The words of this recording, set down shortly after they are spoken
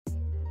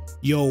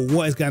Yo,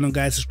 what is going on,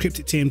 guys? It's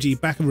Kryptic TMG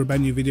back with a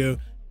brand new video.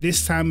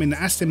 This time in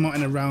the Aston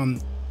Martin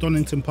around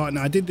Donington Park.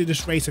 Now, I did do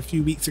this race a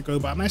few weeks ago,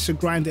 but I managed to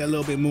grind it a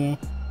little bit more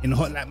in the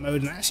hot lap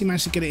mode, and I actually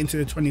managed to get it into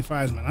the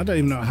 25s, man. I don't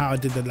even know how I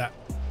did the lap,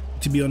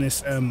 to be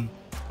honest.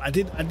 I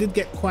did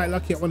get quite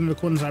lucky at one of the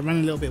corners. I ran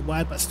a little bit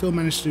wide, but still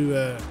managed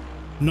to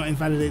not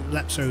invalidate the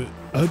lap. So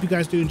I hope you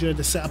guys do enjoy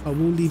the setup. I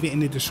will leave it in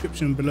the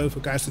description below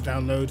for guys to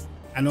download,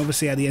 and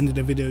obviously at the end of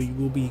the video you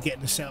will be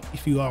getting the setup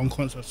if you are on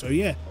console. So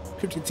yeah,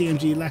 Kryptic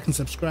TMG, like and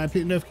subscribe,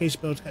 hit the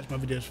notification bell to catch my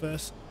videos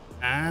first,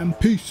 and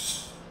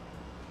peace.